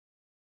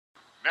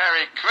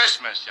Merry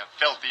Christmas, you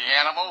filthy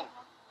animal.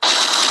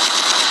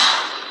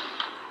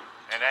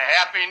 And a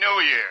Happy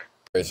New Year.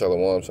 Hey,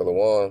 shalom,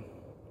 shalom.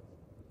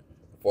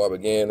 Before I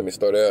begin, let me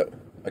start out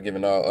by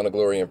giving all honor,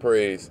 glory, and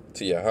praise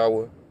to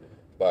Yahweh,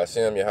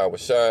 Ba'Hashem, Yahweh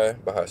Shai,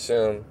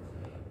 Ba'Hashem,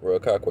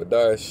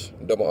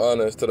 Ruach. Double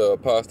honors to the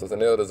apostles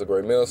and elders of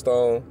Great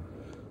Millstone,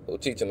 who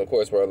teach in the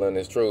course where I learn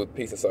this truth.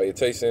 Peace and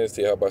salutations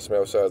to Yahweh Shai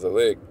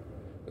Zalek,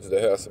 which is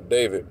the house of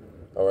David.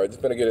 All right,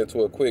 just gonna get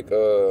into a quick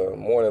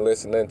morning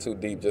lesson, nothing too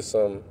deep, just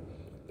something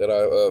that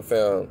I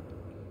found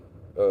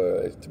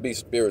to be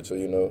spiritual,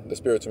 you know. The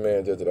spiritual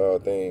man judges all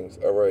things.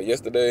 All right,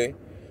 yesterday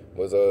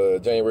was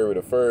January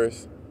the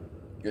 1st,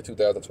 year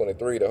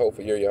 2023, the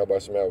hopeful year Yahweh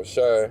Shai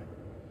Shai.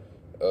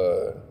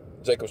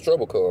 Jacob's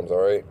trouble comes,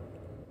 all right?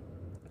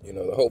 You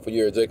know, the hopeful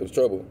year of Jacob's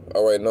trouble.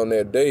 All right, and on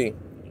that day,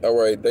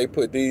 all right, they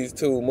put these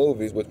two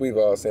movies, which we've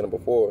all seen them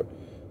before,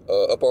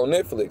 up on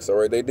Netflix, all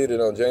right? They did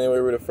it on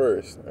January the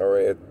 1st, all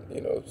right?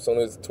 You know, as soon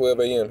as 12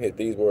 a.m. hit,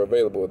 these were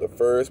available. The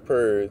First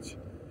Purge,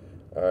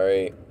 all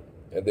right?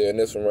 And then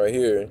this one right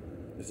here,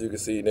 as you can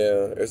see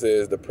now, it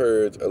says the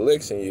Purge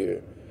election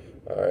year,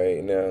 all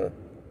right? Now,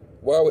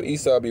 why would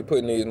Esau be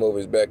putting these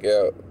movies back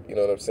out, you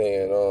know what I'm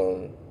saying,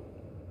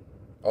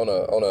 on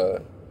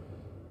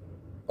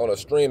a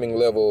streaming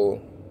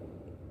level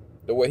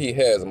the way he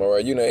has them, all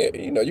right? You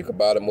know, you could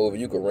buy the movie,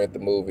 you could rent the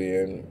movie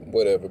and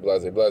whatever,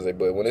 blase, blase.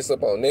 But when it's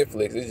up on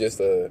Netflix, it's just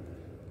you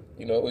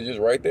know, it's just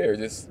right there.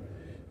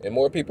 And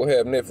more people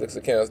have Netflix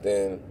accounts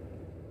than,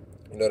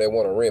 you know, they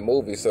want to rent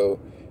movies. So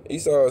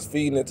Esau is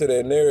feeding into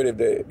that narrative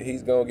that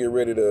he's gonna get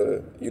ready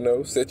to, you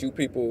know, set you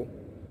people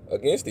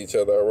against each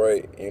other, all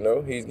right? You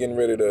know, he's getting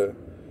ready to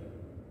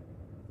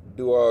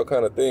do all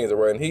kind of things, all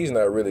right? And he's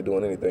not really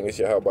doing anything. It's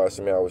Yahweh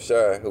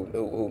Shai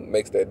who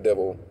makes that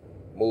devil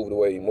move the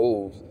way he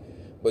moves.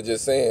 But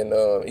just saying,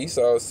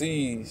 Esau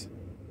sees,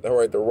 all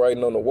right, the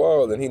writing on the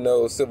wall, and he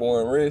knows civil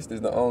unrest is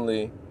the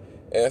only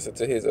answer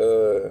to his,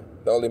 the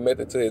only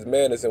method to his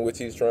madness in which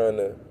he's trying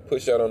to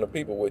push out on the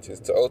people, which is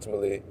to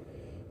ultimately,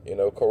 you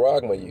know,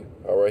 charagma you,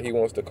 all right? He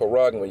wants to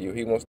charagma you.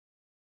 He wants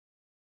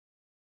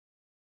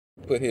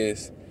to put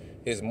his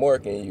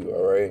mark in you,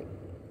 all right?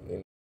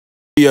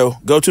 Yo,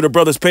 go to the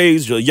brother's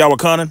page, Yahweh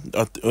Conan.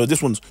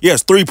 This one's,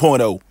 yes,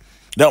 3.0.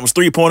 That one's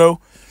 3.0.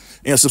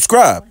 And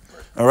subscribe,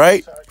 all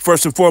right?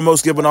 First and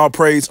foremost, giving all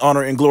praise,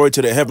 honor, and glory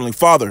to the Heavenly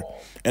Father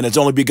and His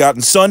only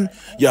begotten Son,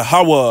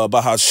 Yahweh,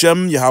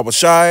 Ba'Hashem, Yahweh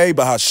Shai,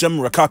 Ba'Hashem,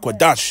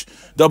 Ruach.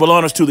 Double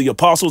honors to the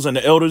apostles and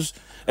the elders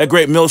at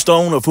Great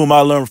Millstone, of whom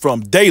I learn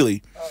from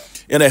daily.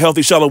 And a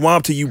healthy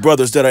shalom to you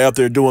brothers that are out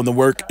there doing the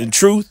work in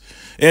truth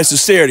and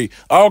sincerity.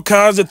 All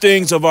kinds of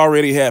things have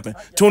already happened.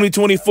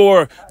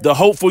 2024, the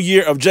hopeful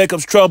year of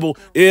Jacob's trouble,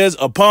 is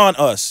upon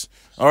us.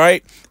 All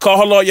right? Call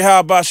her Lord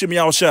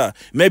Yahweh Shai.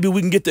 Maybe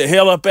we can get the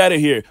hell up out of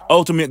here.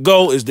 Ultimate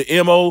goal is the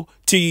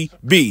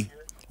MOTB.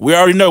 We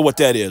already know what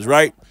that is,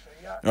 right?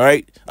 All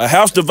right? A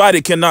house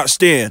divided cannot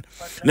stand.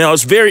 Now,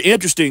 it's very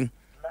interesting.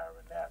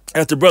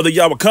 After Brother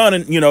Yahweh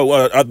Conan, you know,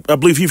 I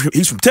believe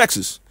he's from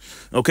Texas,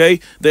 okay,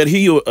 that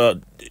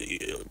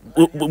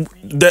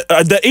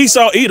that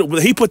Esau Edom,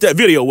 he put that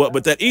video up,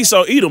 but that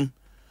Esau Edom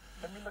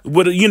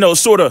would, you know,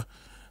 sort of,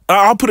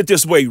 I'll put it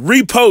this way,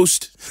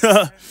 repost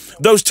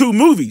those two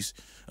movies,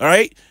 all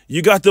right?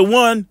 You got the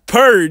one,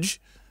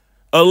 Purge,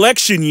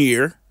 election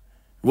year,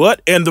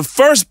 what? And the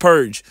first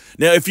Purge.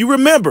 Now, if you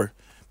remember,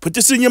 put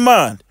this in your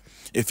mind.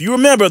 If you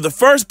remember the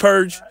first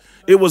Purge,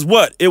 it was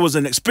what? It was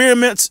an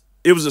experiment.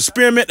 It was an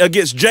experiment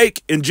against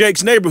Jake in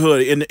Jake's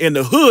neighborhood, in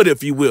the hood,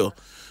 if you will,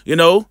 you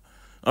know,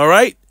 all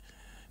right?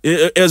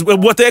 As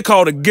what they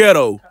call the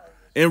ghetto.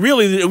 And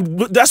really,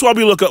 that's why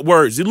we look up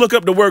words. You look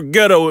up the word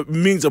ghetto, it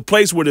means a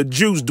place where the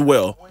Jews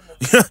dwell.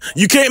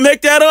 You can't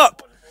make that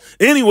up.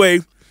 Anyway,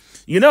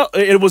 you know,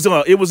 it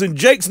was in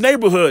Jake's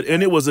neighborhood,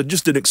 and it was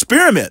just an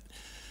experiment,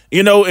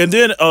 you know. And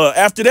then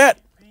after that,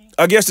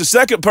 I guess the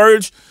second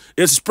purge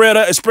is spread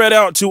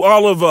out to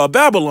all of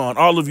Babylon,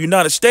 all of the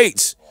United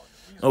States.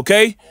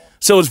 Okay,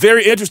 so it's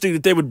very interesting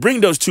that they would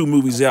bring those two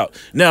movies out.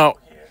 Now,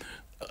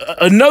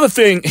 another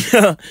thing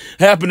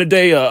happened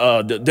today.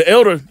 The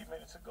elder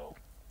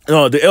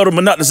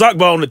Manat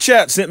Zakba on the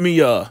chat sent me,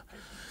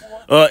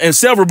 and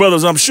several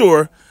brothers, I'm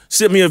sure,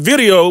 sent me a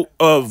video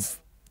of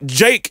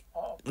Jake.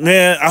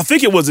 Man, I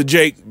think it was a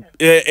Jake.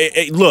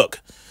 Look,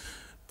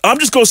 I'm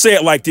just going to say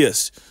it like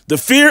this. The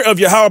fear of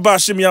Yahweh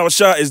Ba'Shem Yahweh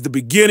Shai is the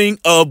beginning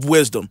of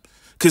wisdom,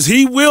 because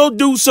he will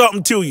do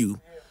something to you.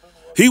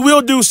 He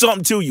will do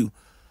something to you.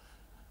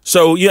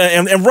 So, yeah,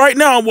 and right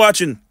now I'm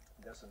watching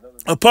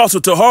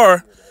Apostle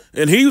Tahar,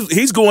 and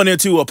he's going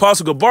into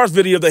Apostle Gabar's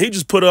video that he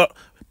just put out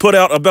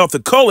about the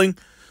culling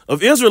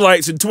of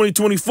Israelites in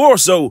 2024.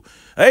 So,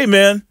 hey,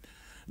 man,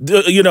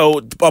 you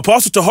know,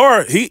 Apostle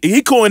Tahar,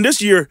 he coined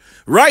this year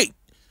right,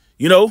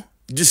 you know,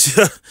 just,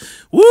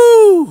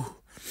 woo.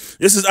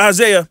 This is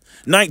Isaiah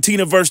 19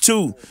 and verse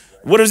 2.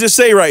 What does it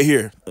say right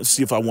here? Let's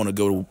see if I want to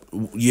go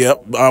to,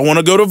 yep, I want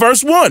to go to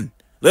verse 1.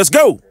 Let's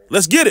go.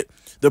 Let's get it.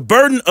 The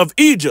burden of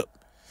Egypt.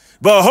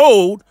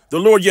 Behold, the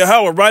Lord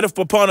Yahweh rideth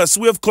upon a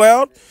swift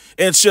cloud,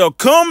 and shall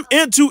come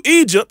into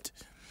Egypt,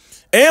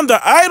 And the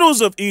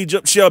idols of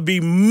Egypt shall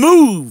be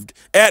moved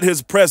at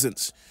his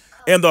presence,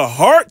 and the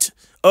heart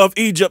of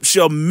Egypt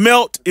shall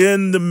melt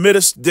in the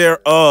midst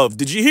thereof.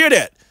 Did you hear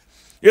that?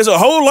 There's a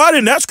whole lot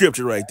in that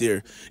scripture right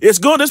there. This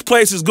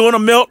place is going to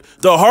melt.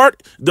 The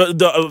heart,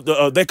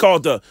 they call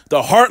it the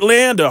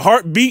heartland, the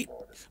heartbeat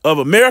of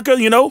America,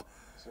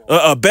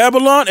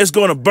 Babylon is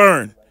going to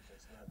burn.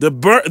 The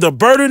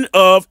burden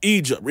of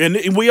Egypt.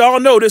 And we all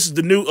know this is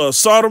the new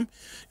Sodom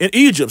in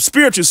Egypt,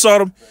 spiritual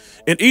Sodom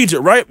in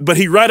Egypt, right? But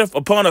he rideth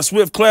upon a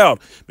swift cloud.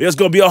 There's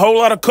going to be a whole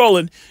lot of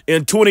culling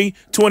in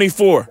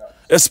 2024.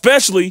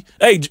 Especially,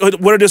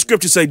 what did the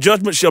scripture say?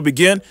 Judgment shall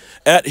begin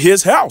at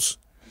his house.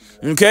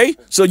 Okay?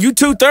 So you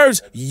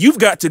 2/3, you've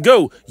got to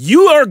go.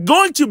 You are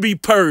going to be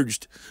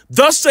purged.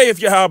 Thus saith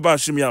Yahweh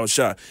Shem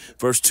Yahushua.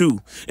 Verse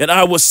 2. And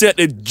I will set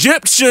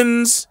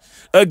Egyptians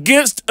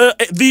against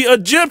the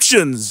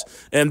Egyptians,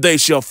 and they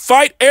shall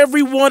fight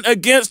everyone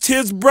against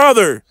his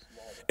brother,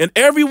 and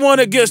everyone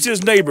against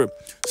his neighbor,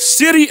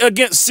 city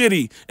against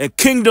city, and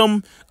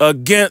kingdom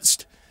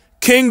against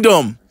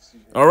kingdom.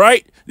 All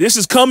right? This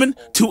is coming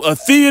to a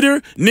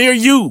theater near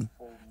you.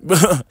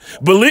 Don't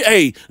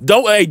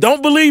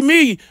believe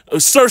me.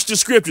 Search the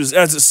scriptures,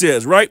 as it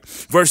says, right?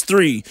 Verse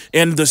 3.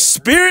 And the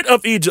spirit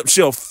of Egypt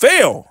shall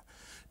fail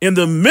in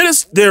the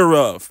midst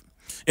thereof,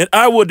 and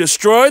I will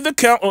destroy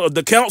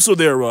the counsel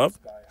thereof,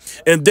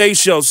 and they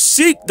shall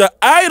seek the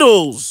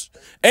idols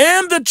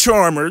and the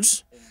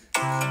charmers.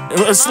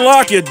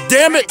 Salakia,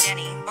 damn it.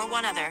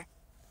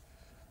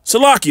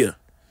 Salakia.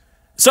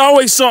 It's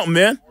always something,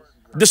 man.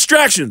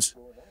 Distractions.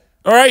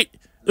 All right,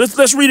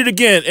 let's read it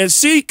again. And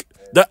seek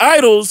the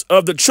idols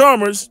of the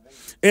charmers,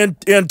 and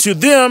to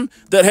them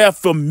that have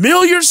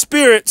familiar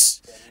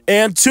spirits,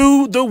 and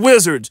to the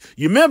wizards.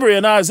 You remember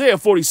in Isaiah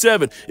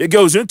 47, it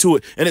goes into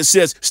it, and it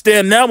says,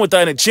 stand now with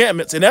thine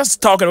enchantments. And that's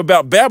talking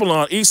about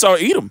Babylon, Esau,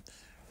 Edom.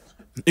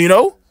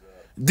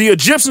 The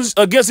Egyptians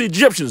against the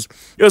Egyptians.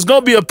 There's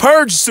going to be a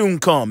purge soon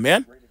come,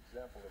 man.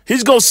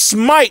 He's going to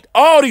smite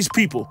all these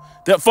people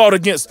that fought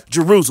against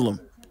Jerusalem.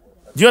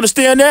 Do you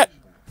understand that?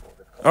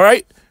 All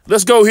right,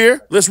 let's go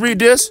here. Let's read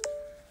this.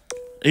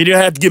 You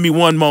don't have to give me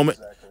one moment.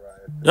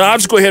 I'll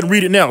just go ahead and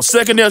read it now.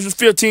 2nd Ezra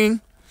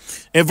 15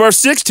 and verse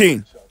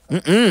 16.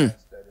 Here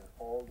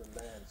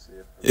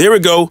we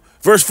go.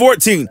 Verse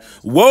 14.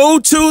 Woe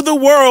to the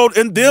world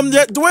and them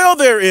that dwell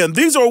therein.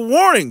 These are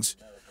warnings.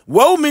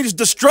 Woe means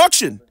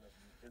destruction.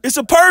 It's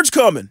a purge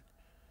coming.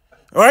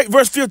 All right,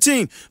 verse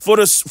 15. For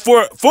the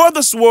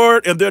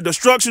sword and their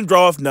destruction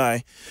draweth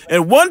nigh,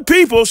 and one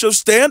people shall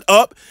stand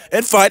up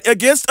and fight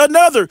against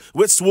another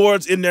with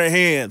swords in their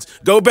hands.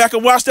 Go back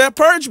and watch that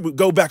purge.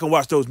 Go back and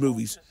watch those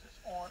movies.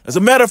 As a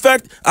matter of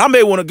fact, I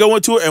may want to go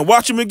into it and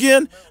watch them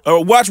again,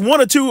 or watch one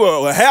or two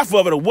or half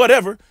of it or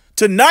whatever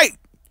tonight,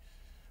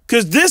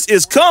 because this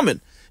is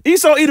coming.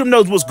 Esau Edom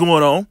knows what's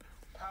going on.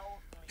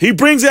 He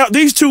brings out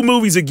these two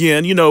movies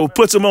again,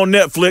 puts them on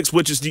Netflix,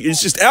 which is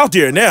it's just out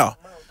there now.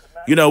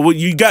 You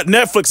got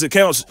Netflix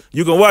accounts,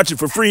 you can watch it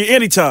for free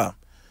anytime.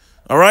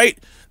 All right.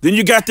 Then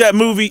you got that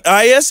movie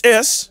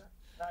ISS,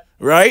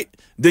 right?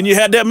 Then you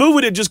had that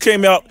movie that just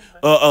came out.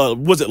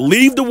 Was it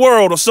Leave the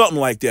World or something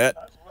like that?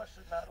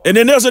 And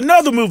then there's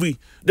another movie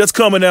that's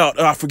coming out.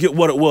 I forget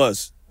what it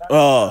was.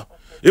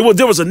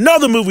 There was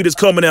another movie that's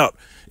coming out.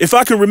 If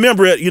I can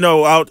remember it,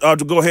 I'll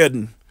go ahead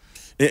and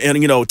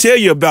tell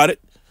you about it.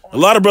 A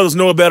lot of brothers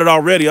know about it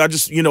already. I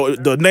just,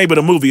 the name of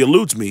the movie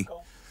eludes me.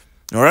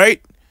 All right.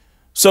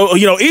 So,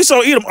 Esau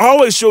Edom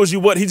always shows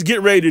you what he's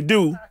getting ready to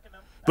do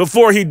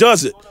before he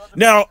does it.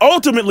 Now,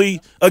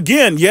 ultimately,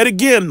 yet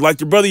again, like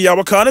the brother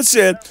Yahweh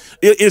said,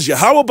 it is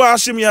Yahweh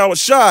Ba'ashem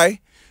Yahushai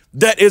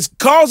that is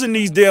causing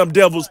these damn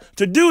devils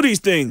to do these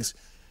things.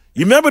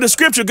 You remember the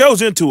scripture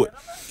goes into it,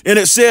 and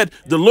it said,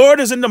 the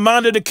Lord is in the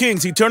mind of the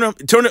kings. He turn it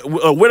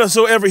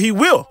whithersoever he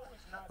will.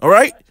 All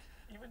right?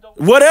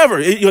 Whatever.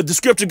 The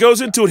scripture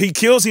goes into it. He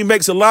kills, he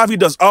makes alive, he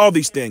does all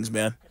these things,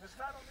 man.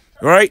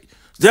 All right?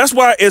 That's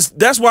why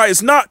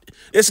it's not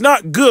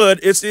good.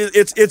 It's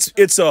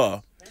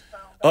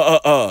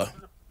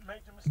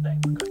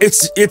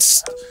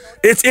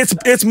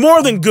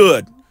more than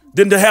good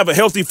than to have a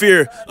healthy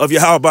fear of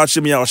Yahweh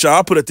Ba'ashem Yahushua.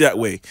 I'll put it that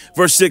way.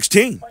 Verse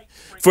 16.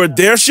 For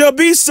there shall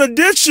be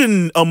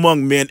sedition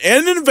among men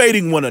and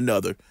invading one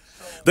another.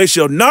 They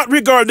shall not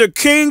regard their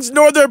kings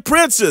nor their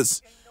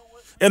princes,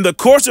 and the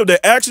course of their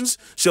actions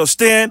shall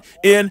stand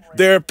in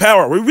their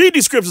power. We read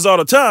these scriptures all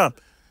the time.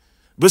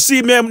 But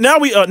see, man, now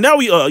we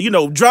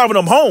driving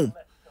them home.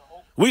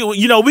 We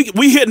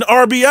hitting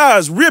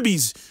RBIs,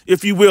 ribbies,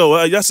 if you will.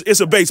 It's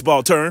a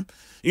baseball term.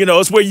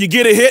 It's where you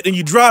get a hit and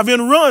you drive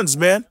in runs,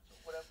 man.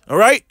 All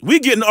right, we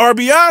getting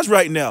RBIs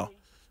right now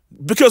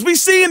because we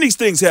seeing these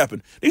things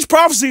happen. These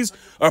prophecies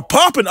are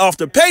popping off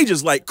the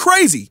pages like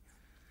crazy.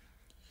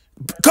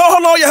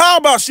 Call on Yahweh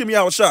Ba'ashem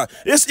Yahushua.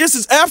 This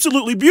is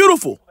absolutely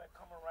beautiful.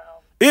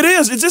 It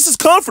is. This is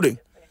comforting.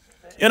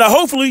 And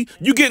hopefully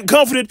you getting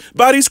comforted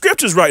by these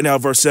scriptures right now.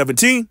 Verse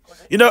 17,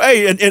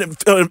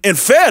 and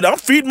fed. I'm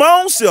feeding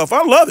my own self.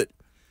 I love it.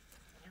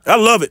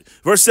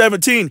 Verse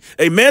 17,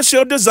 a man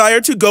shall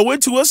desire to go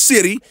into a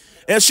city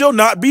and shall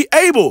not be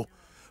able.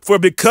 For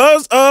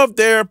because of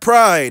their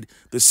pride,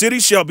 the city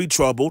shall be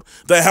troubled,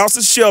 the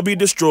houses shall be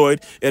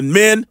destroyed, and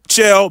men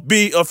shall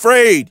be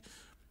afraid.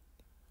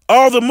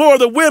 All the more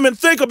the women,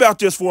 think about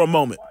this for a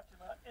moment.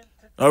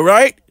 All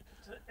right?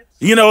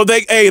 You know,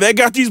 they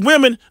got these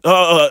women,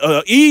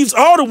 Eve's,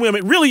 all the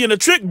women really in a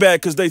trick bag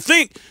because they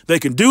think they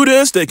can do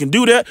this, they can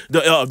do that.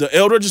 The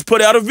elder just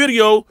put out a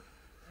video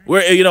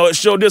where, you know, it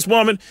showed this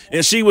woman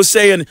and she was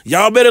saying,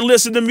 y'all better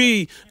listen to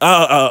me.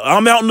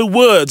 I'm out in the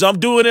woods. I'm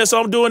doing this,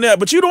 I'm doing that.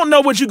 But you don't know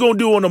what you're going to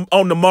do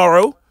on the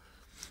morrow.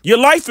 Your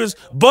life is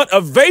but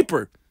a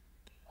vapor.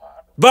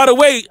 By the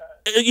way,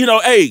 you know,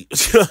 hey,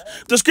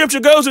 the scripture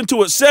goes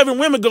into it. 7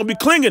 women going to be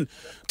clinging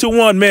to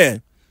one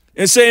man.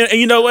 And saying, and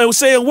you know, and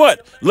saying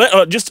what? Let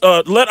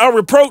our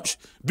reproach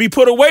be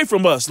put away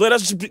from us. Let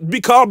us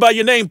be called by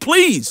your name,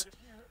 please.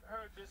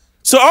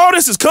 So all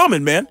this is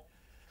coming, man.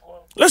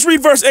 Let's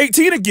read verse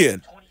 18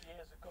 again.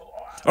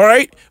 All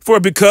right. For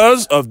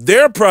because of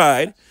their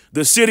pride,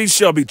 the cities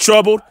shall be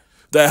troubled,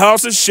 the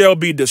houses shall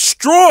be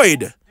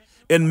destroyed,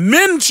 and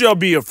men shall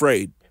be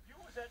afraid.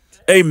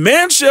 A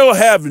man shall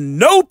have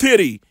no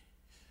pity.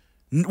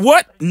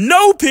 What?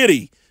 No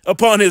pity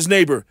upon his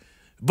neighbor,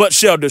 but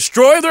shall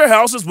destroy their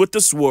houses with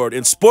the sword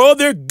and spoil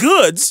their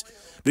goods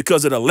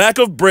because of the lack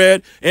of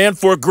bread and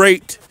for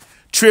great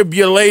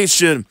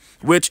tribulation,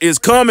 which is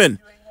coming.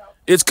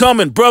 It's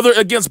coming, brother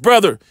against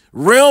brother,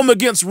 realm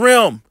against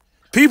realm,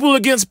 people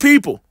against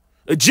people,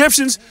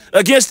 Egyptians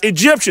against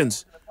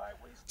Egyptians.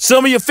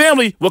 Some of your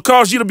family will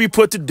cause you to be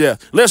put to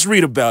death. Let's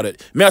read about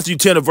it. Matthew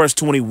 10 and verse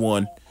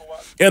 21.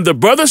 And the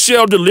brother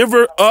shall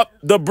deliver up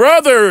the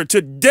brother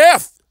to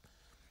death.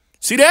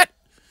 See that?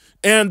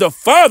 And the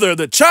father,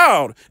 the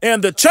child,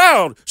 and the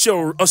child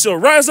shall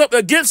rise up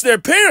against their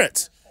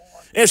parents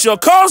and shall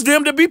cause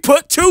them to be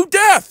put to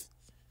death.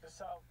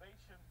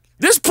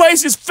 This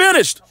place is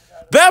finished.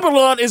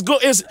 Babylon is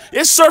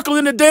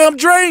circling the damn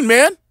drain,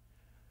 man.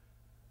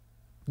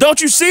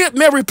 Don't you see it?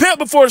 Man, repent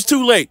before it's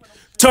too late.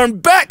 Turn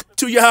back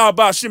to Yahweh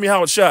Ba'Shem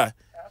Yahweh Shai,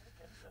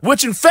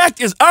 which in fact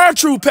is our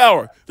true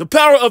power, the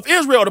power of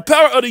Israel, the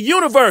power of the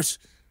universe.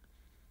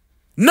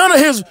 None of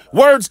his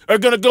words are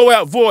going to go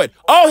out void.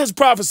 All his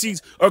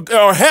prophecies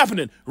are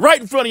happening right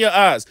in front of your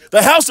eyes.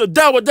 The house of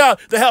David,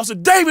 the house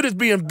of David is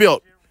being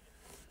built.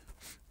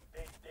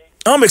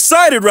 I'm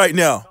excited right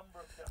now.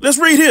 Let's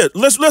read here.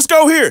 Let's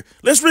go here.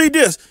 Let's read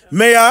this.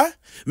 May I?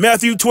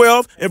 Matthew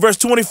 12 and verse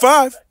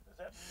 25.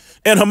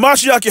 And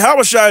Hamashiach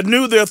Yahushua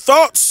knew their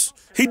thoughts.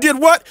 He did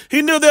what?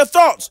 He knew their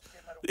thoughts.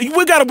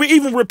 We got to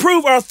even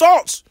reprove our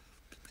thoughts.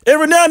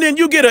 Every now and then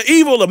you get an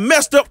evil, a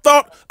messed up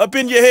thought up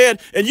in your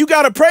head, and you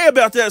got to pray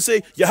about that and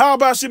say, Yahweh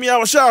Ba'Shem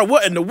Yahweh Shai,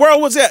 what in the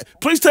world was that?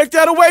 Please take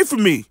that away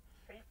from me.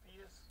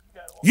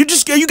 You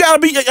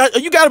got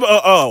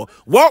to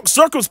walk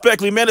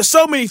circumspectly, man. There's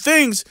so many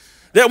things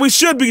that we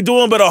should be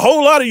doing, but a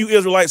whole lot of you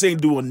Israelites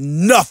ain't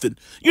doing nothing.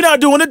 You're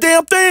not doing a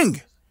damn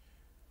thing.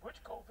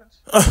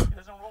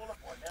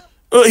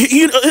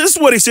 This is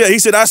what he said. He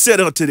said, I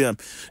said unto them,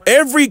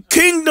 every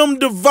kingdom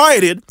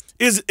divided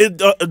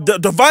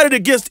divided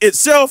against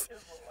itself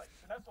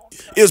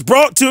is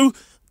brought to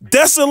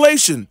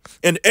desolation,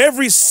 and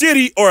every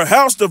city or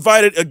house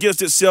divided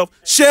against itself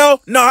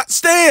shall not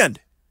stand.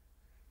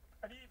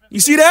 You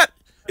see that?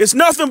 It's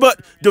nothing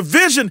but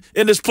division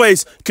in this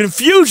place,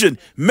 confusion,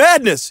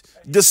 madness,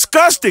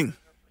 disgusting.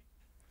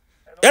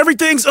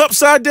 Everything's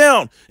upside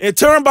down and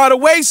turned by the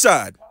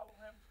wayside.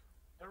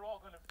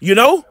 You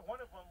know?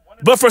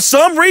 But for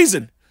some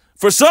reason,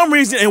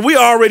 and we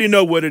already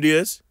know what it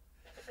is,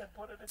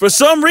 for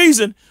some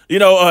reason, you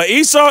know,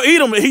 Esau,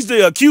 Edom, he's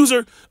the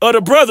accuser of the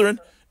brethren,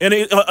 and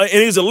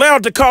he's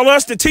allowed to call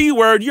us the T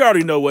word. You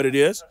already know what it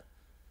is.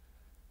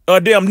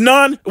 What they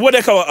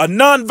call it, a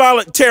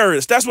non-violent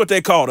terrorist. That's what they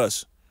called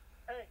us.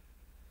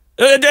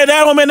 That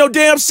don't make no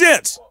damn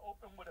sense.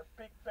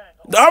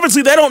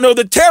 Obviously, they don't know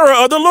the terror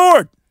of the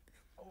Lord.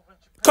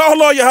 Call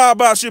Lord Yahweh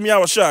Ba'Shem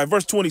Yahweh Shai,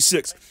 verse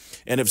 26.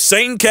 And if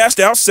Satan cast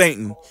out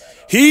Satan,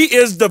 he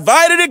is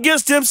divided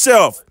against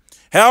himself.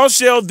 How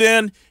shall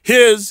then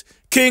his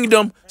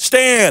kingdom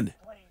stand?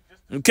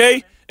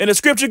 Okay? And the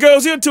scripture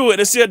goes into it.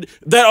 It said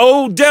that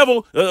old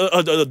devil,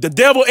 the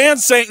devil and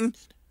Satan,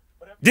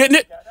 didn't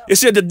it? It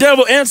said the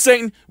devil and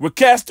Satan were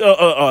cast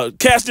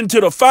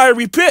into the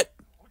fiery pit,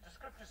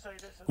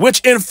 which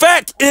in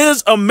fact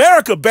is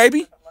America,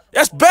 baby.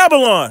 That's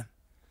Babylon.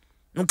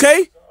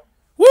 Okay?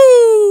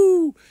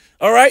 Woo!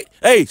 All right.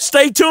 Hey,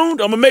 stay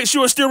tuned. I'm going to make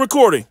sure it's still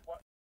recording.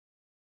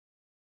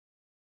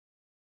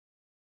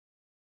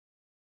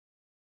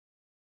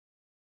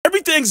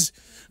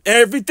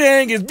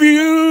 Everything is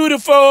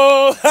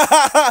beautiful.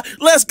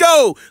 Let's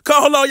go.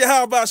 Call on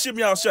Yahweh Ba'Shem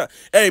Yahweh Shai.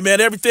 Hey,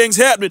 man, everything's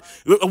happening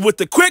with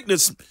the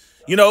quickness,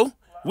 you know,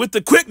 with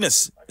the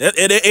quickness.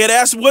 It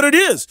asks what it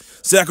is.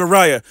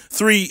 Zechariah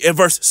 3 and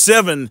verse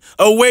 7.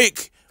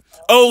 Awake,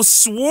 O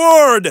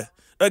sword,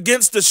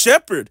 against the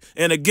shepherd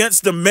and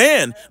against the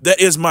man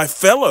that is my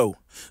fellow,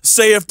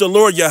 saith the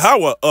Lord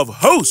Yahweh of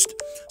hosts.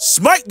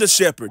 Smite the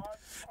shepherd,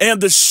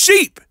 and the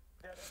sheep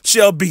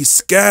shall be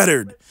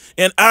scattered,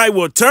 and I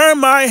will turn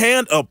my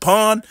hand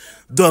upon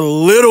the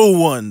little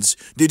ones.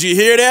 Did you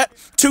hear that?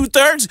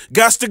 2/3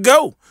 got to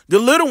go. The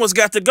little ones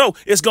got to go.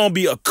 It's going to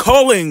be a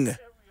culling.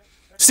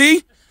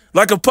 See?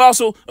 Like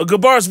Apostle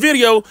Gabar's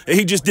video that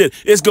he just did.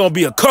 It's going to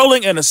be a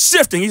culling and a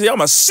sifting. He said, I'm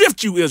going to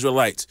sift you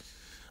Israelites.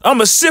 I'm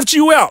going to sift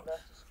you out.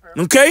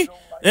 Okay?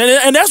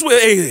 And that's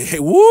what, hey,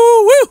 woo,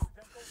 woo.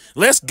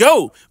 Let's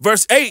go.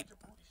 Verse 8.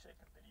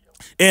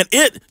 And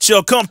it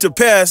shall come to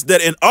pass that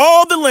in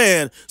all the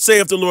land,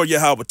 saith the Lord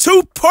Yahweh,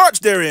 2 parts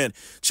therein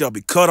shall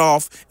be cut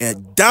off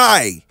and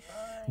die.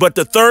 But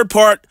the third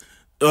part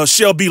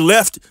shall be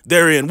left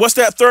therein. What's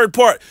that third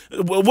part?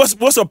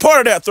 What's a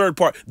part of that third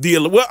part?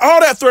 All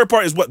that third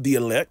part is what? The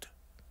elect.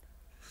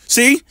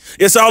 See,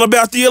 it's all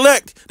about the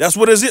elect. That's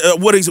what is it.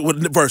 What is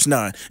it? Verse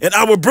 9. And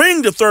I will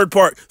bring the third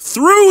part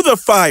through the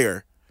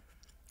fire.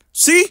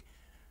 See,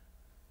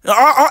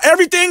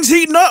 everything's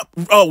heating up.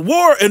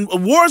 Wars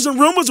and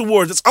rumors of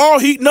wars. It's all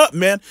heating up,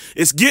 man.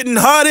 It's getting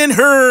hot in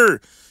her.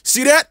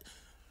 See that?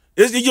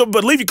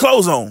 But leave your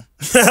clothes on.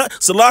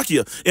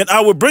 Salakia. And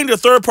I will bring the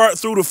third part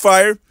through the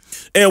fire,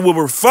 and will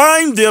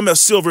refine them as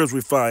silver is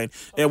refined,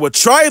 and will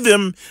try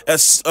them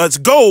as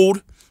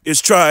gold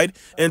is tried,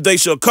 and they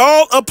shall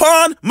call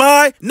upon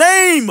my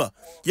name.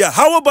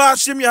 Yahweh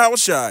Ba'ashem Yahweh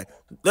Shai.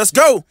 Let's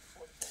go.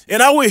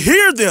 And I will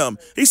hear them.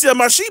 He said,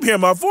 my sheep hear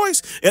my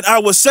voice, and I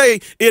will say,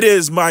 it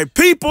is my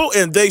people,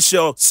 and they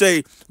shall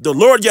say, the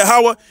Lord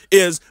Yahweh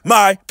is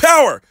my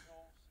power.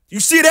 You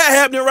see that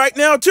happening right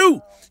now,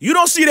 too. You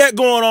don't see that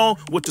going on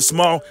with the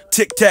small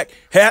tic-tac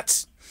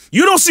hats.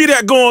 You don't see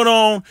that going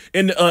on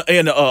in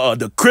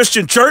the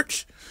Christian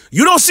church.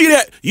 You don't see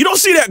that. You don't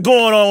see that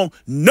going on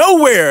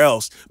nowhere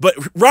else, but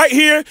right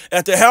here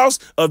at the house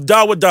of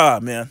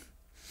Dawadah, man.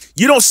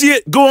 You don't see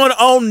it going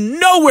on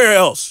nowhere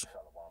else.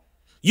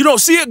 You don't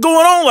see it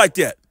going on like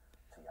that.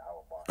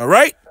 All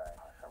right.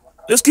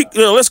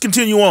 Let's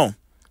continue on.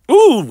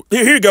 Ooh,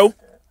 here you go.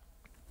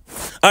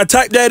 I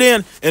typed that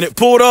in and it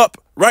pulled up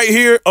right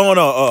here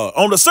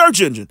on the search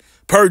engine.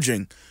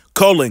 Purging,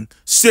 culling,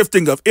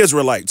 sifting of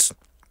Israelites.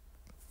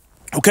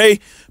 Okay,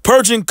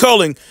 purging,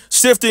 culling,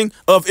 sifting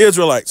of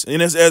Israelites. And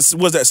what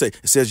does that say?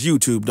 It says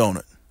YouTube, don't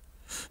it?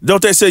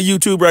 Don't they say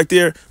YouTube right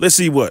there? Let's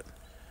see what.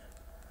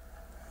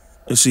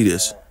 Let's see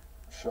this.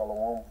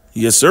 Shalom.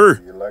 Yes, sir.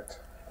 The elect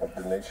of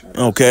the nation.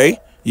 Okay.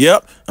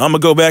 Yep. I'm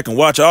going to go back and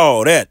watch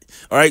all that.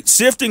 All right.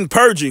 Sifting,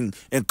 purging,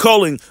 and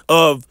culling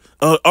of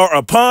are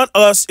upon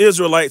us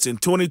Israelites in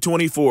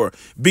 2024.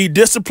 Be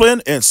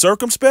disciplined and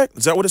circumspect.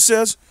 Is that what it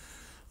says?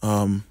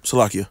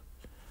 Salakia.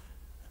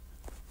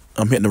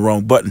 I'm hitting the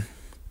wrong button.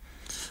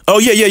 Oh,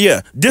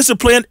 yeah.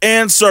 Disciplined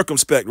and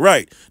circumspect.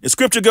 Right. The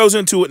scripture goes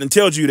into it and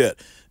tells you that.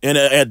 And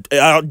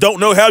I don't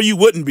know how you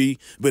wouldn't be,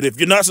 but if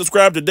you're not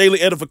subscribed to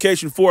Daily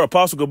Edification for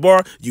Apostle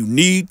Gabar, you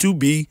need to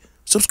be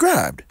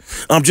subscribed.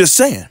 I'm just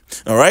saying.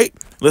 All right.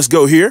 Let's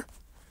go here.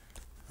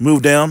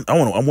 Move down. I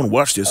want to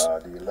watch this.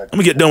 Let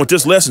me get done with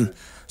this lesson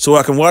so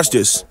I can watch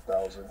this.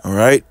 All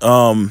right.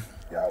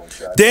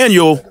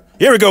 Daniel.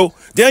 Here we go.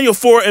 Daniel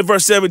 4 and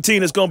verse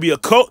 17 is going to be a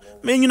cult.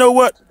 Man, you know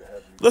what?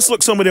 Let's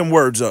look some of them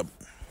words up.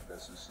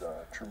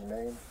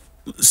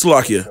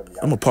 Salakia.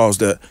 I'm going to pause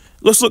that.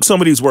 Let's look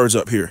some of these words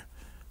up here.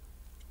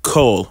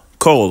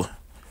 Culling.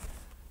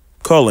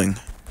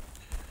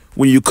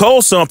 When you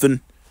cull something,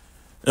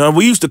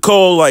 we used to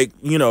cull like,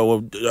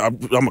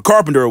 I'm a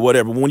carpenter or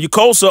whatever. When you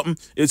cull something,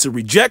 it's a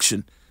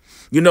rejection.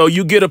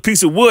 You get a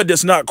piece of wood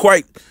that's not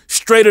quite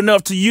straight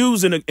enough to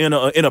use in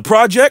a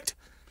project,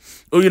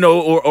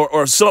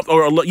 or something,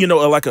 or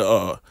like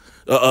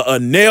a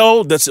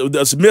nail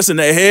that's missing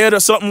a head or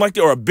something like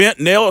that, or a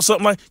bent nail or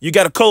something like. You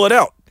got to cull it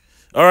out.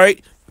 All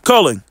right,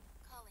 culling.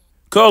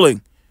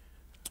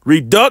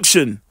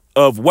 Reduction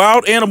of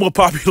wild animal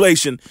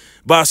population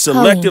by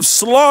selective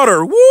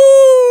slaughter. Woo!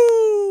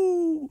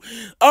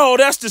 Oh,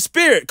 that's the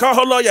spirit.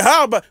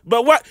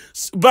 But what?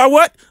 By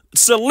what?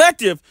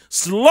 Selective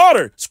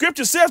slaughter.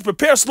 Scripture says,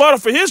 prepare slaughter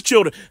for his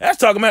children. That's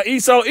talking about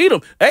Esau,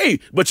 Edom. Hey,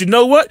 but you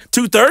know what?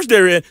 2/3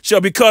 therein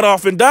shall be cut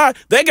off and die.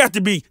 They got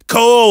to be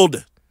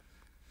cold.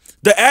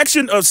 The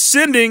action of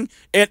sending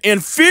an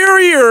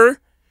inferior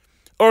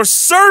or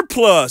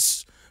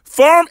surplus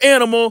farm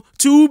animal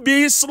to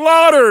be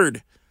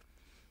slaughtered.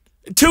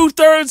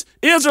 2/3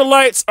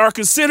 Israelites are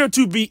considered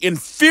to be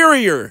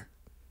inferior,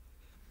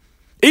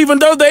 even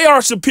though they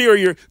are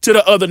superior to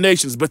the other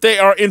nations, but they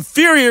are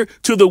inferior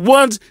to the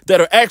ones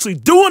that are actually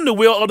doing the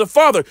will of the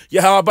Father.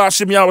 Yahweh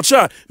Ba'ashem Yahweh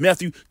Shai,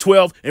 Matthew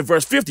 12 and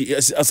verse 50.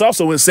 It's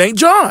also in St.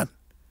 John.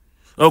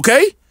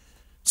 Okay?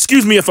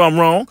 Excuse me if I'm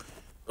wrong,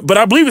 but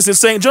I believe it's in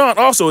St. John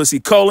also. Let's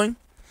see, culling.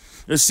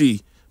 Let's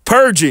see,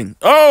 purging.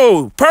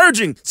 Oh,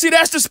 purging. See,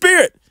 that's the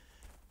spirit.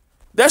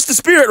 That's the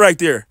spirit right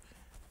there.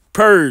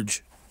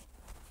 Purge.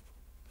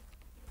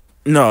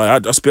 No, I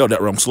spelled that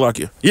wrong.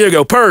 Salakia. Here you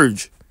go.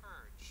 Purge.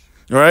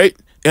 All right.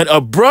 An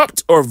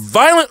abrupt or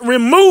violent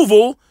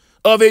removal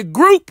of a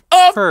group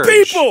of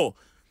people.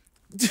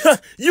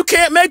 You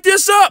can't make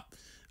this up.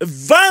 A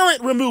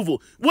violent removal.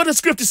 What does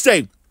scripture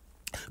say?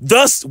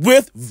 Thus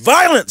with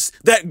violence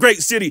that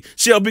great city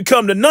shall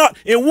become to naught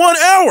in 1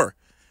 hour.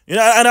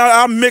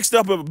 I mixed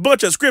up a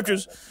bunch of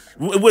scriptures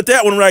with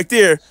that one right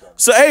there.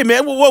 So, hey,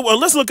 man, well,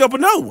 let's look up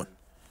another one.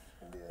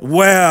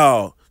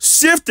 Wow.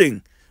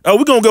 Sifting. Oh,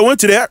 we're going to go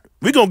into that.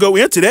 We're going to go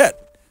into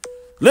that.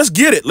 Let's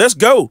get it. Let's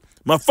go.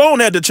 My phone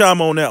had to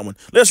chime on that one.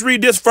 Let's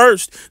read this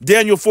first.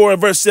 Daniel 4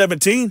 and verse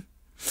 17.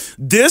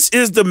 This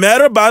is the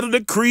matter by the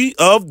decree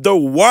of the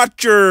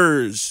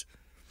watchers.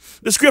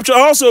 The scripture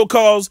also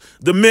calls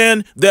the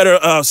men that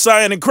are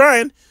sighing and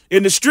crying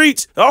in the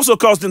streets, it also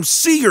calls them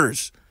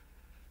seers.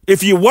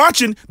 If you're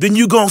watching, then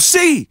you're going to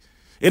see.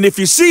 And if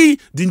you see,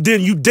 then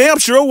you damn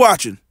sure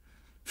watching.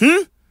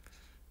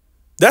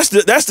 That's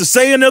the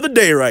saying of the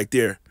day right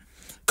there.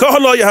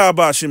 Call all your how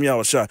about Shem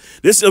Yahushua.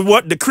 This is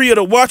what decree of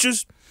the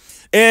watchers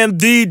and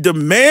the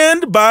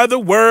demand by the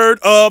word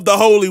of the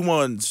holy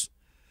ones,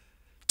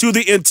 to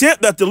the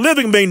intent that the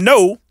living may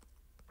know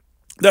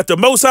that the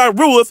Most High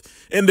ruleth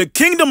in the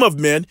kingdom of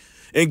men,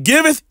 and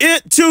giveth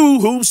it to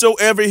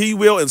whomsoever he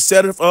will, and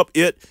setteth up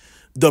it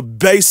the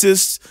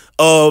basis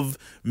of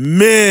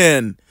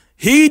men.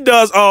 He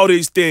does all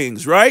these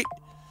things, right?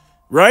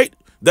 Right?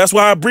 That's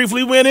why I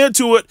briefly went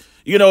into it,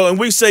 and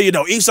we say,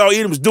 Esau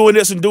Edom is doing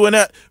this and doing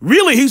that.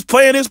 Really, he's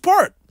playing his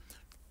part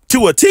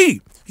to a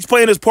T. He's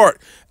playing his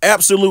part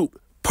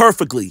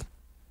perfectly.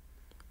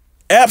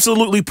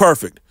 Absolutely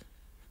perfect.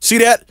 See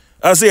that?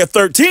 Isaiah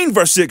 13,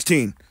 verse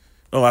 16.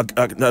 Oh,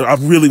 I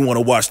really want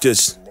to watch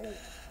this.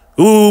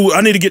 Ooh,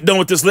 I need to get done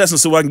with this lesson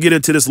so I can get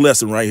into this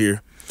lesson right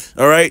here.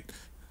 All right?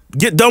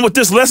 Get done with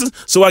this lesson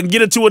so I can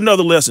get into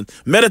another lesson.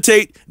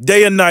 Meditate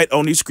day and night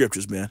on these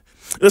scriptures, man.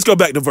 Let's go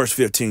back to verse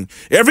 15.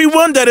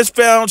 Everyone that is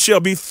found shall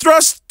be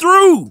thrust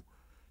through.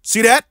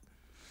 See that?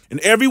 And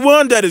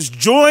everyone that is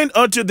joined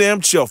unto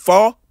them shall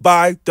fall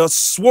by the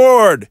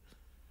sword.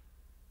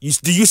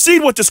 Do you see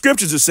what the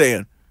scriptures are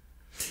saying?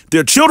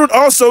 Their children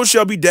also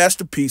shall be dashed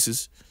to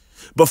pieces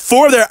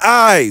before their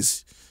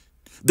eyes.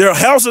 Their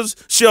houses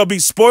shall be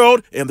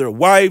spoiled and their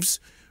wives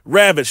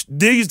ravished.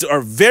 These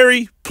are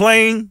very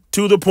plain,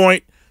 to the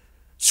point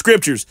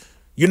scriptures.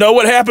 You know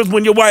what happens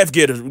when your wife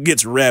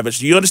gets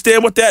ravished? You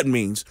understand what that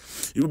means?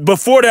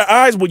 Before their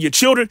eyes, when your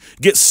children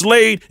get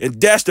slayed and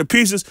dashed to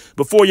pieces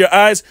before your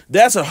eyes,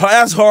 that's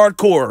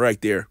hardcore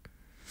right there.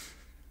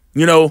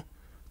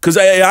 Because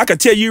I can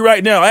tell you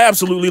right now, I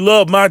absolutely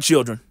love my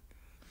children.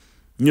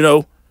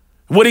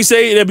 What he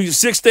say? There'll be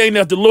 6 things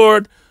that the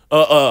Lord.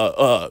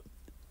 How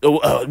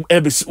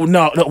does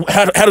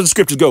the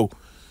scriptures go?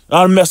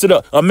 I messed it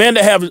up. A man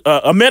that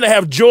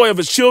have joy of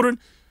his children,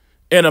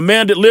 and a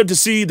man that lived to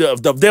see the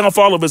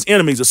downfall of his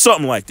enemies, or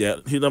something like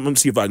that. Let me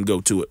see if I can go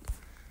to it.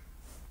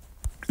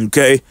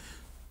 Okay,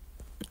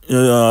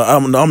 I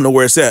don't know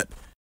where it's at.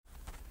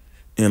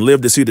 And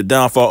live to see the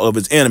downfall of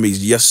his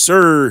enemies. Yes,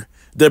 sir.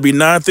 There be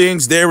 9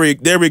 things. There we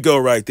go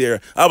right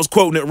there. I was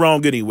quoting it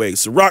wrong anyway.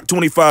 Sirach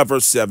 25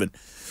 verse 7.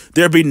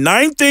 There be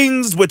 9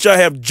 things which I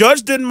have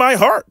judged in my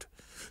heart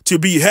to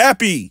be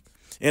happy,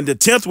 and the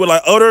 10th will I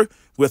utter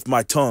with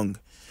my tongue.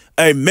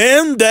 A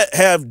man that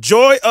have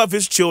joy of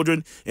his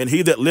children, and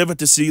he that liveth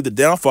to see the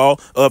downfall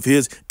of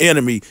his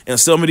enemy. And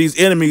some of these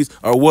enemies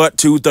are what?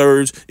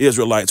 2/3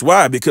 Israelites.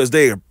 Why? Because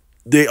they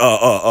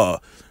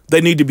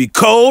need to be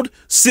cold,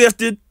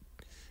 sifted,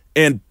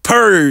 and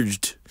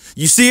purged.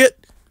 You see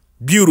it?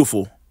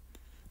 Beautiful.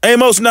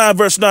 Amos 9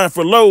 verse 9.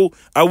 For lo,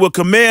 I will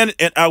command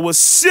and I will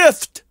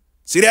sift.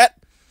 See that?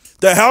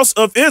 The house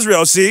of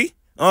Israel. See?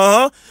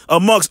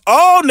 Amongst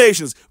all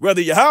nations,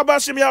 whether Yahweh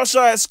Shem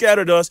Yahushua has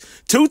scattered us,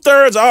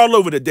 2/3 all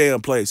over the damn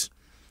place,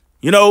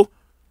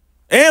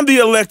 and the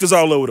elect is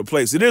all over the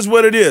place. It is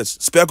what it is.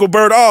 Speckled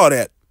bird, all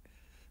that.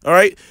 All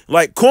right.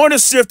 Like corn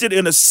is sifted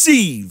in a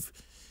sieve,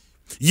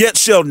 yet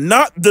shall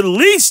not the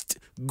least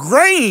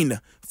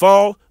grain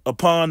fall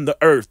upon the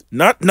earth.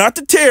 Not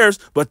the tares,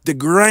 but the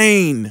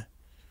grain.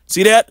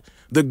 See that?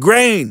 The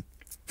grain.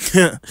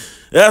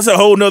 That's a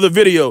whole nother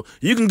video.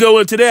 You can go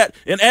into that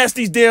and ask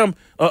these damn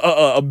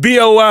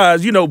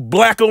BOIs,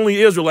 black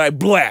only Israelite,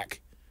 black.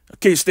 I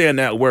can't stand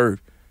that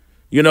word.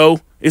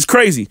 It's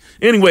crazy.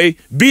 Anyway,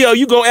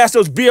 you go ask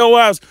those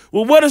BOIs,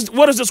 well, what is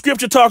the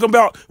scripture talking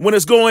about when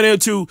it's going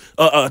into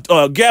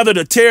gather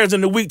the tares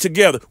and the wheat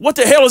together? What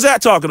the hell is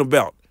that talking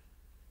about?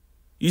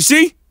 You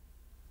see?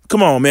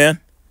 Come on, man.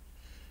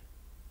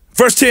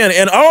 Verse 10,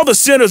 and all the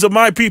sinners of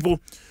my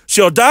people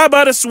shall die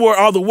by the sword.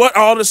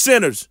 All the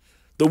sinners.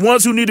 The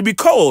ones who need to be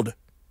called,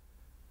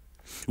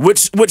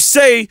 which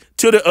say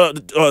to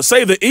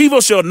the evil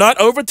shall not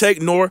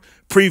overtake nor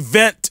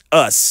prevent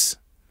us.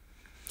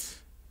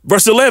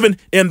 Verse 11,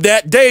 in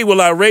that day will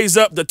I raise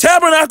up the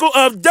tabernacle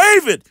of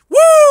David.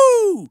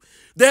 Woo!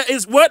 That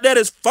is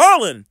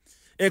fallen,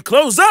 and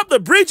close up the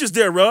breaches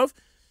thereof,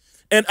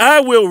 and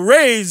I will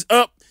raise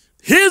up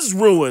his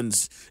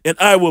ruins, and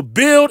I will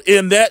build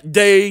in that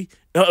day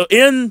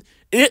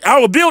I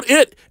will build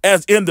it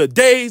as in the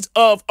days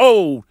of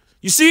old.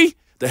 You see?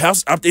 The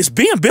house, it's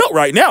being built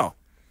right now.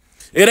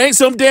 It ain't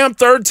some damn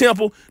third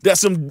temple that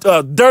some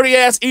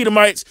dirty-ass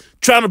Edomites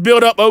trying to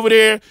build up over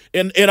there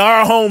in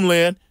our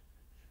homeland,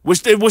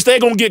 which they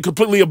going to get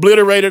completely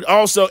obliterated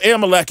also.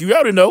 Amalek, you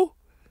already know.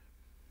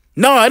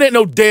 No, it ain't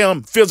no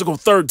damn physical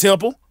third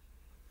temple.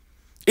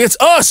 It's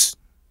us.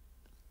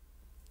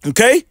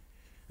 Okay?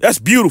 That's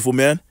beautiful,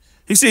 man.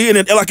 You see,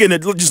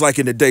 just like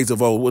in the days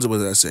of old, what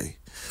does that say?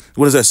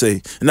 What does that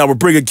say? And now we're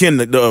bringing Ken.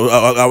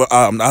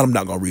 I'm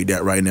not going to read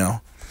that right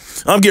now.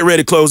 I'm getting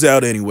ready to close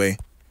out anyway.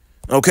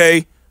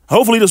 Okay?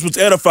 Hopefully this was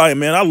edifying,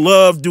 man. I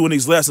love doing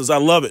these lessons. I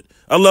love it.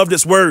 I love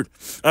this word.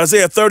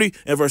 Isaiah 30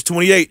 and verse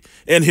 28.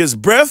 And his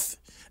breath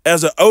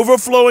as an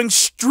overflowing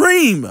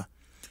stream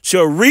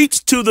shall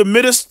reach to the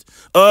midst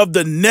of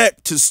the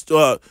neck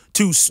to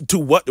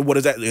what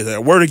is that? Is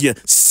that word again?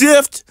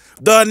 Sift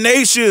the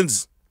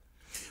nations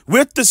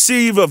with the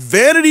sieve of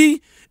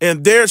vanity,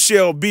 and there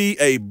shall be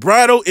a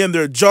bridle in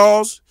their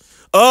jaws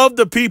of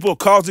the people,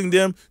 causing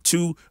them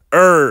to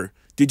err.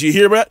 Did you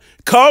hear that?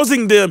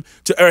 Causing them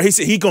to err. He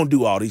said he's going to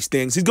do all these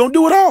things. He's going to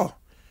do it all.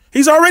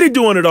 He's already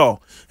doing it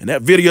all. And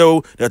that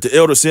video that the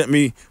elder sent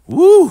me,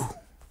 woo.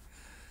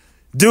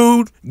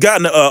 Dude got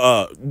in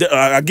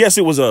I guess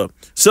it was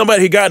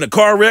somebody who got in a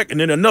car wreck, and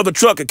then another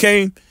truck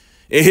came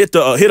and hit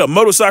a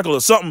motorcycle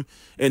or something,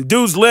 and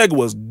dude's leg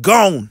was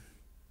gone.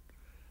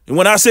 And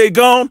when I say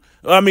gone,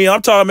 I mean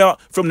I'm talking about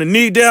from the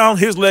knee down,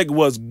 his leg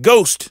was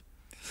ghost.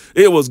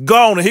 It was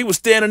gone, and he was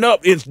standing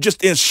up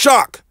just in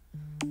shock.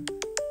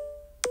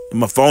 And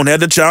my phone had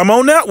to chime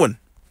on that one.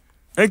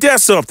 Ain't that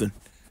something?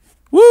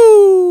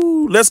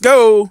 Woo! Let's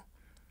go.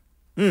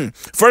 1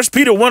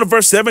 Peter 1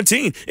 verse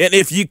 17. And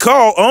if ye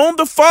call on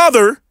the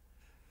Father,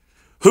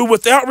 who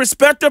without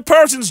respect of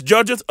persons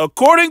judgeth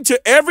according to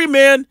every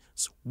man's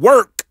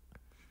work.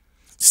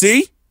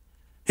 See?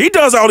 He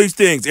does all these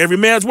things, every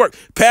man's work.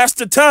 Past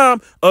the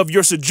time of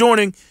your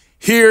sojourning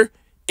here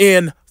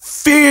in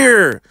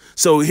fear.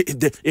 So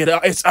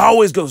it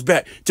always goes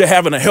back to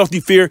having a healthy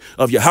fear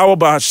of Yahweh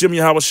B'Hashem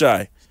Yahweh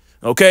Shai.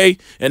 Okay?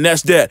 And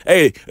that's that.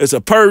 Hey, it's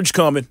a purge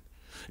coming.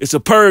 It's a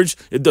purge.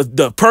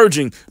 The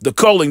purging, the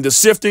culling, the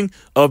sifting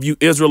of you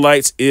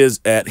Israelites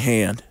is at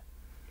hand.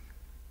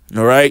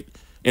 All right?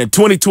 In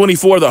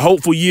 2024, the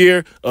hopeful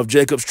year of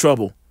Jacob's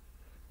trouble.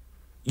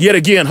 Yet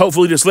again,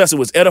 hopefully this lesson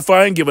was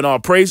edifying, giving all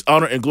praise,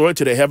 honor, and glory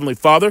to the Heavenly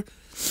Father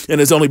and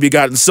his only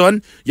begotten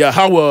Son,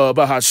 Yahweh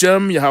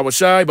B'Hashem, Yahweh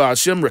Shai,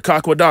 B'Hashem,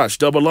 Rekakwadash.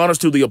 Double honors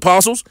to the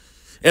apostles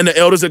and the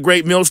elders at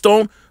Great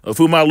Millstone, of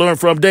whom I learn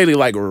from daily,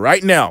 like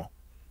right now.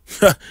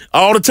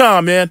 All the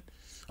time, man.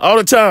 All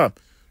the time.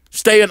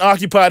 Staying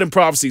occupied in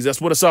prophecies.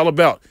 That's what it's all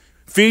about.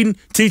 Feeding,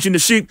 teaching the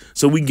sheep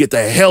so we can get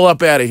the hell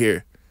up out of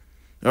here.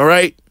 All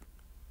right?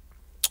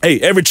 Hey,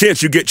 every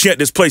chance you get, chant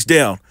this place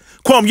down.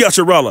 Kwam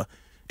Yasharallah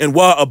and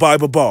Wa Abai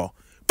Babal.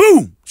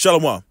 Boom!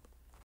 Shalom.